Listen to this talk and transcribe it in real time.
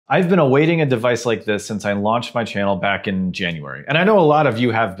I've been awaiting a device like this since I launched my channel back in January, and I know a lot of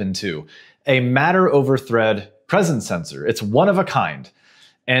you have been too. A Matter over Thread presence sensor. It's one of a kind.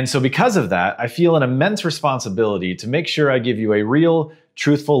 And so because of that, I feel an immense responsibility to make sure I give you a real,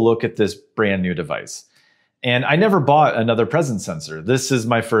 truthful look at this brand new device. And I never bought another presence sensor. This is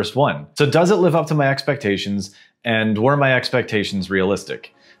my first one. So does it live up to my expectations, and were my expectations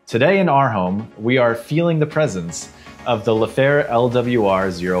realistic? Today in our home, we are feeling the presence of the Lafaer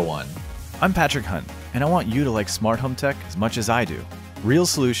LWR01. I'm Patrick Hunt, and I want you to like smart home tech as much as I do. Real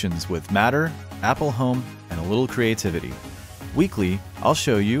solutions with Matter, Apple Home, and a little creativity. Weekly, I'll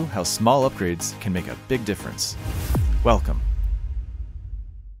show you how small upgrades can make a big difference. Welcome.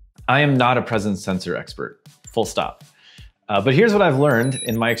 I am not a presence sensor expert, full stop. But here's what I've learned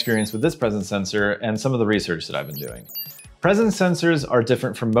in my experience with this presence sensor and some of the research that I've been doing. Presence sensors are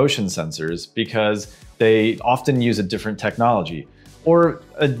different from motion sensors because they often use a different technology or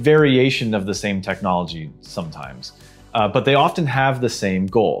a variation of the same technology sometimes. But they often have the same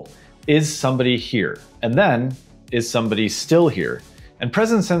goal. Is somebody here? And then, is somebody still here? And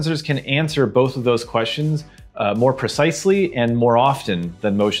presence sensors can answer both of those questions more precisely and more often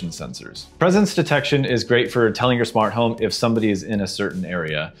than motion sensors. Presence detection is great for telling your smart home if somebody is in a certain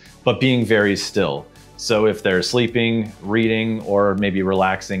area, but being very still. So if they're sleeping, reading, or maybe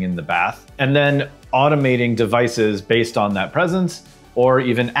relaxing in the bath, and then automating devices based on that presence or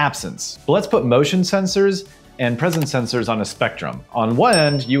even absence. But let's put motion sensors and presence sensors on a spectrum. On one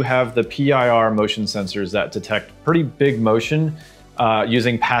end, you have the PIR motion sensors that detect pretty big motion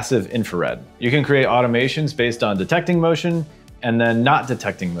using passive infrared. You can create automations based on detecting motion and then not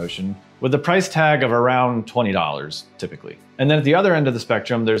detecting motion with a price tag of around $20 typically. And then at the other end of the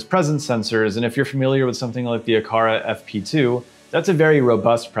spectrum, there's presence sensors. And if you're familiar with something like the Aqara FP2, that's a very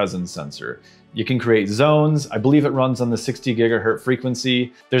robust presence sensor. You can create zones. I believe it runs on the 60 gigahertz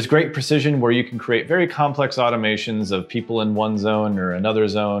frequency. There's great precision where you can create very complex automations of people in one zone or another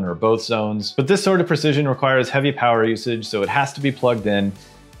zone or both zones. But this sort of precision requires heavy power usage, so it has to be plugged in.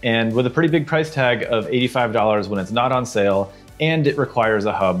 And with a pretty big price tag of $85 when it's not on sale, and it requires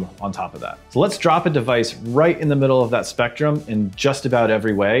a hub on top of that. So let's drop a device right in the middle of that spectrum in just about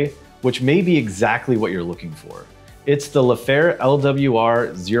every way, which may be exactly what you're looking for. It's the Lafaer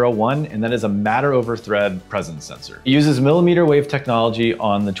LWR01, and that is a Matter over Thread presence sensor. It uses millimeter wave technology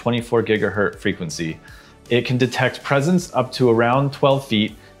on the 24 gigahertz frequency. It can detect presence up to around 12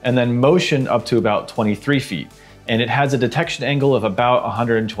 feet and then motion up to about 23 feet. And it has a detection angle of about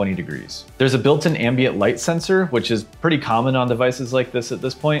 120 degrees. There's a built-in ambient light sensor, which is pretty common on devices like this at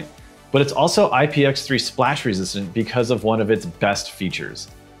this point, but it's also IPX3 splash resistant because of one of its best features.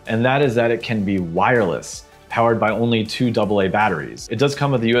 And that is that it can be wireless, powered by only 2 AA batteries. It does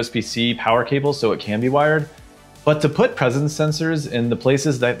come with a USB-C power cable, so it can be wired, but to put presence sensors in the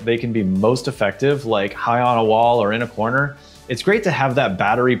places that they can be most effective, like high on a wall or in a corner, it's great to have that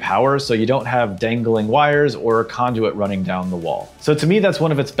battery power so you don't have dangling wires or a conduit running down the wall. So to me, that's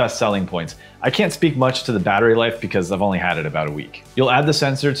one of its best selling points. I can't speak much to the battery life because I've only had it about a week. You'll add the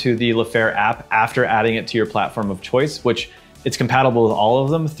sensor to the Lafaer app after adding it to your platform of choice, which it's compatible with all of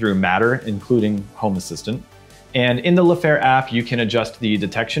them through Matter, including Home Assistant. And in the Lafaer app, you can adjust the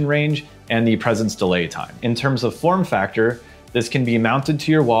detection range and the presence delay time. In terms of form factor, this can be mounted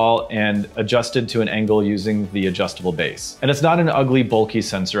to your wall and adjusted to an angle using the adjustable base. And it's not an ugly, bulky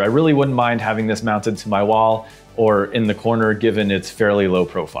sensor. I really wouldn't mind having this mounted to my wall or in the corner given its fairly low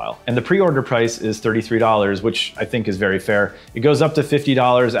profile. And the pre-order price is $33, which I think is very fair. It goes up to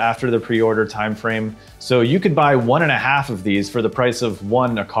 $50 after the pre-order timeframe. So you could buy 1.5 of these for the price of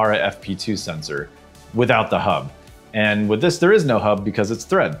one Aqara FP2 sensor without the hub. And with this, there is no hub because it's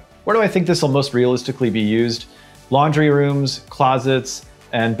thread. Where do I think this will most realistically be used? Laundry rooms, closets,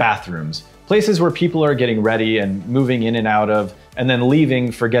 and bathrooms. Places where people are getting ready and moving in and out of, and then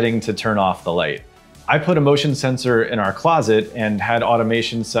leaving forgetting to turn off the light. I put a motion sensor in our closet and had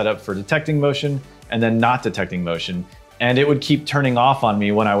automation set up for detecting motion and then not detecting motion, and it would keep turning off on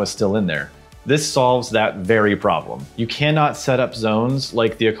me when I was still in there. This solves that very problem. You cannot set up zones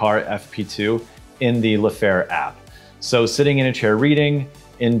like the Aqara FP2 in the Lafaer app. So sitting in a chair reading,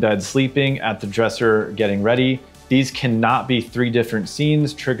 in bed sleeping, at the dresser getting ready, these cannot be 3 different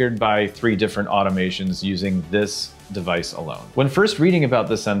scenes triggered by 3 different automations using this device alone. When first reading about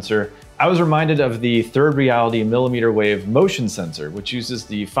the sensor, I was reminded of the Third Reality millimeter wave motion sensor, which uses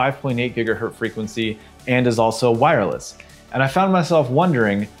the 5.8 gigahertz frequency and is also wireless. And I found myself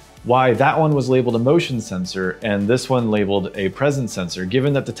wondering why that one was labeled a motion sensor and this one labeled a presence sensor,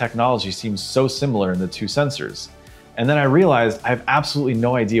 given that the technology seems so similar in the 2 sensors. And then I realized I have absolutely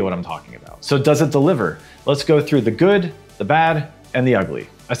no idea what I'm talking about. So does it deliver? Let's go through the good, the bad, and the ugly.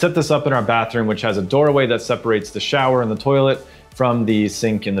 I set this up in our bathroom, which has a doorway that separates the shower and the toilet from the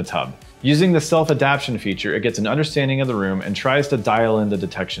sink in the tub. Using the self-adaption feature, it gets an understanding of the room and tries to dial in the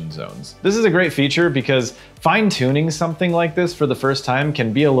detection zones. This is a great feature because fine-tuning something like this for the first time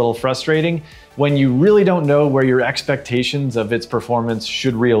can be a little frustrating when you really don't know where your expectations of its performance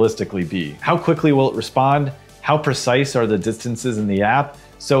should realistically be. How quickly will it respond? How precise are the distances in the app?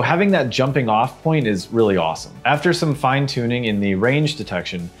 So having that jumping off point is really awesome. After some fine-tuning in the range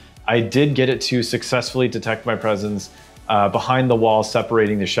detection, I did get it to successfully detect my presence behind the wall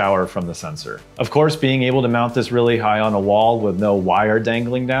separating the shower from the sensor. Of course, being able to mount this really high on a wall with no wire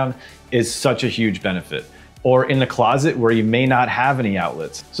dangling down is such a huge benefit. Or in the closet where you may not have any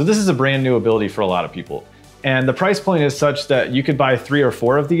outlets. So this is a brand new ability for a lot of people. And the price point is such that you could buy 3 or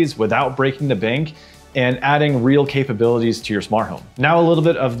 4 of these without breaking the bank and adding real capabilities to your smart home. Now a little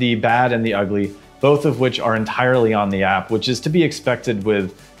bit of the bad and the ugly, both of which are entirely on the app, which is to be expected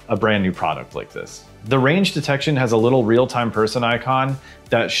with a brand new product like this. The range detection has a little real-time person icon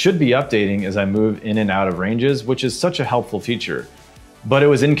that should be updating as I move in and out of ranges, which is such a helpful feature, but it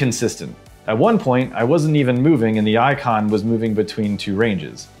was inconsistent. At one point, I wasn't even moving and the icon was moving between 2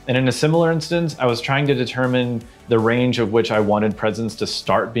 ranges. And in a similar instance, I was trying to determine the range of which I wanted presence to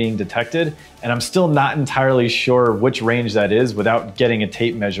start being detected, and I'm still not entirely sure which range that is without getting a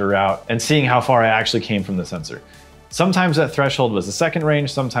tape measure out and seeing how far I actually came from the sensor. Sometimes that threshold was the 2nd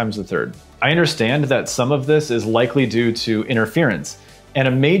range, sometimes the 3rd. I understand that some of this is likely due to interference, and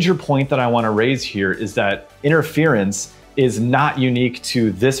a major point that I want to raise here is that interference is not unique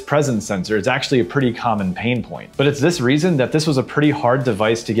to this presence sensor. It's actually a pretty common pain point. But it's this reason that this was a pretty hard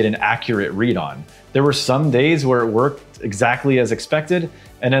device to get an accurate read on. There were some days where it worked exactly as expected,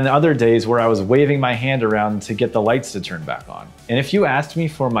 and then other days where I was waving my hand around to get the lights to turn back on. And if you asked me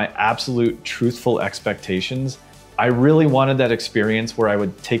for my absolute truthful expectations, I really wanted that experience where I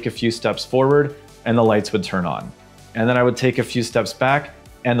would take a few steps forward and the lights would turn on. And then I would take a few steps back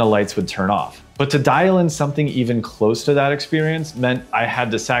and the lights would turn off. But to dial in something even close to that experience meant I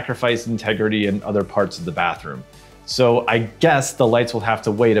had to sacrifice integrity in other parts of the bathroom. So I guess the lights will have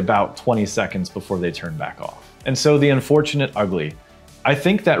to wait about 20 seconds before they turn back off. And so the unfortunate ugly. I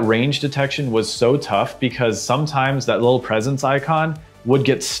think that range detection was so tough because sometimes that little presence icon would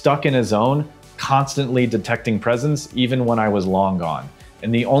get stuck in a zone, constantly detecting presence even when I was long gone.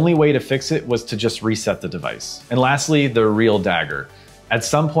 And the only way to fix it was to just reset the device. And lastly, the real dagger. At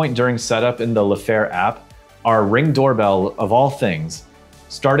some point during setup in the Lafaer app, our Ring doorbell, of all things,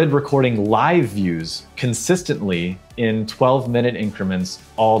 started recording live views consistently in 12-minute increments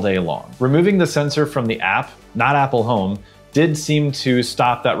all day long. Removing the sensor from the app, not Apple Home, did seem to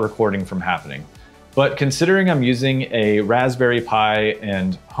stop that recording from happening. But considering I'm using a Raspberry Pi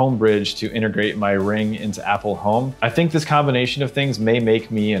and Homebridge to integrate my Ring into Apple Home, I think this combination of things may make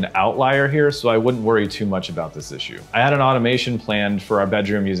me an outlier here, so I wouldn't worry too much about this issue. I had an automation planned for our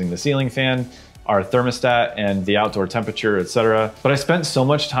bedroom using the ceiling fan, our thermostat, and the outdoor temperature, etc. But I spent so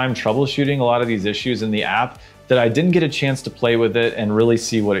much time troubleshooting a lot of these issues in the app that I didn't get a chance to play with it and really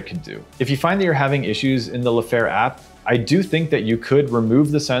see what it could do. If you find that you're having issues in the Lafaer app, I do think that you could remove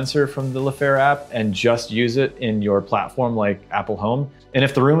the sensor from the Lafaer app and just use it in your platform like Apple Home. And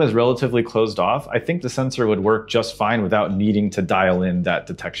if the room is relatively closed off, I think the sensor would work just fine without needing to dial in that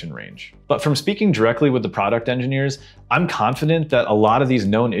detection range. But from speaking directly with the product engineers, I'm confident that a lot of these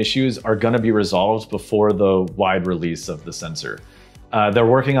known issues are going to be resolved before the wide release of the sensor. They're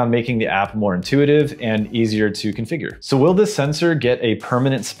working on making the app more intuitive and easier to configure. So will this sensor get a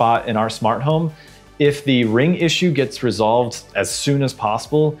permanent spot in our smart home? If the Ring issue gets resolved as soon as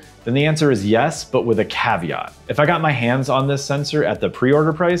possible, then the answer is yes, but with a caveat. If I got my hands on this sensor at the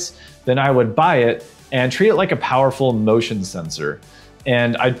pre-order price, then I would buy it and treat it like a powerful motion sensor.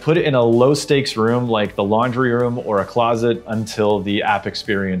 And I'd put it in a low stakes room like the laundry room or a closet until the app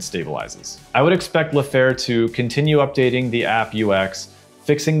experience stabilizes. I would expect Lafaer to continue updating the app UX,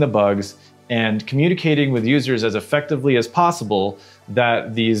 fixing the bugs, and communicating with users as effectively as possible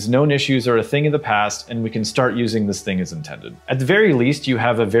that these known issues are a thing of the past and we can start using this thing as intended. At the very least, you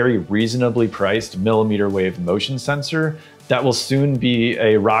have a very reasonably priced millimeter wave motion sensor that will soon be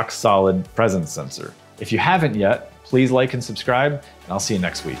a rock solid presence sensor. If you haven't yet, please like and subscribe, and I'll see you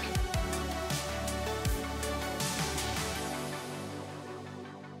next week.